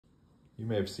You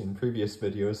may have seen previous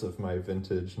videos of my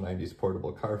vintage 90s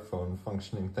portable car phone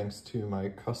functioning thanks to my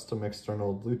custom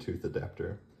external Bluetooth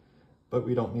adapter. But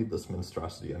we don't need this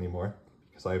monstrosity anymore,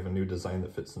 because I have a new design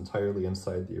that fits entirely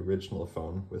inside the original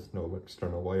phone with no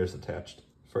external wires attached.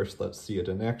 First, let's see it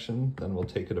in action, then we'll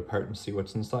take it apart and see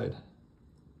what's inside.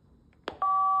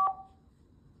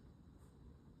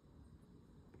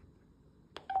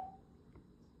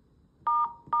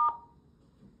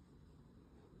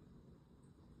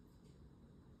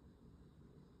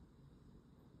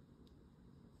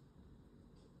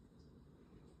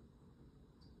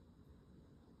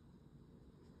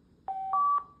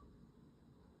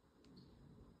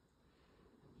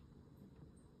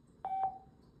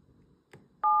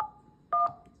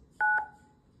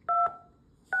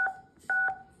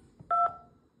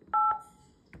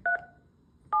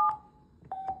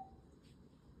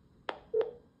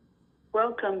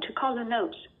 Welcome to Caller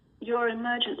Notes, your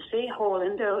emergency Hall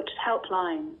and Oates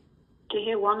helpline. To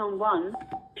hear one-on-one,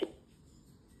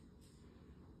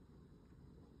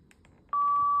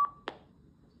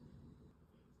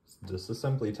 It's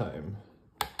disassembly time.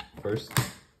 First,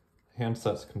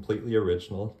 handset's completely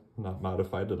original, not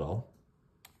modified at all.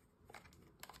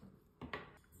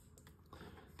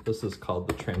 This is called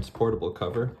the transportable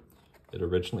cover. It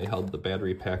originally held the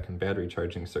battery pack and battery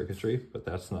charging circuitry, but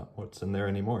that's not what's in there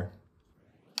anymore.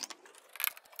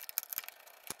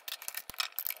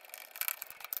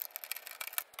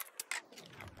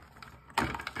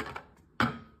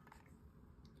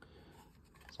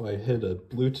 So I hid a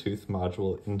Bluetooth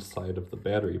module inside of the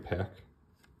battery pack.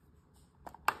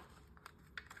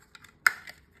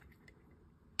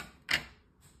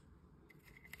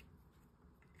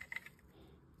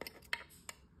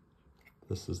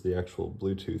 This is the actual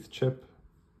Bluetooth chip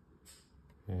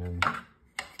and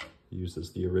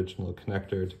uses the original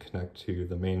connector to connect to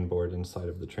the main board inside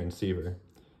of the transceiver.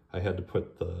 I had to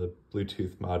put the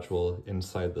Bluetooth module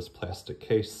inside this plastic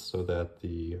case so that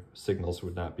the signals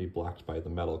would not be blocked by the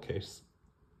metal case.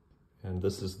 And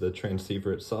this is the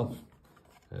transceiver itself.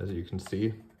 As you can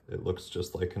see, it looks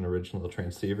just like an original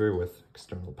transceiver with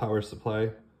external power supply,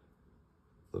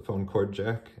 the phone cord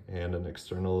jack, and an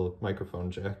external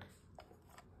microphone jack.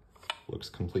 Looks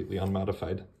completely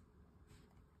unmodified.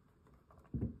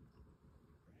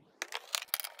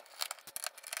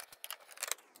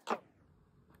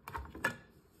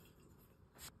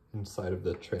 Inside of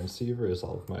the transceiver is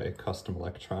all of my custom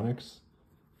electronics.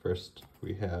 First,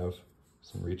 we have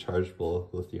some rechargeable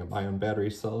lithium-ion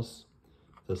battery cells.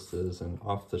 This is an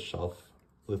off-the-shelf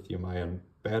lithium-ion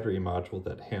battery module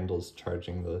that handles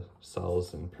charging the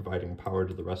cells and providing power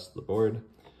to the rest of the board.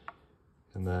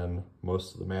 And then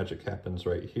most of the magic happens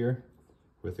right here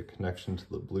with a connection to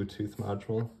the Bluetooth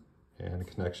module and a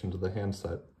connection to the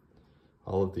handset.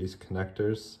 All of these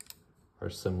connectors are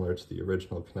similar to the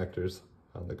original connectors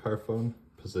on the car phone,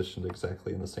 positioned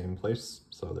exactly in the same place,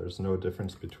 so there's no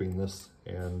difference between this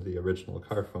and the original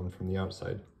car phone from the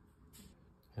outside.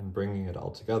 And bringing it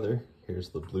all together, here's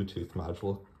the Bluetooth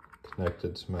module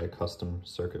connected to my custom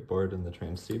circuit board in the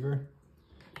transceiver.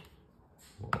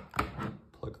 We'll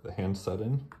plug the handset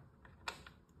in.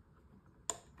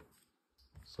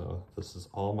 So this is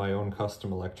all my own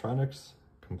custom electronics,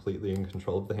 completely in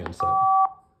control of the handset.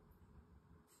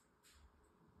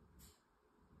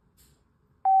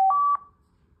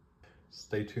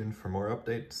 Stay tuned for more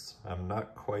updates. I'm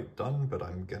not quite done, but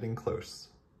I'm getting close.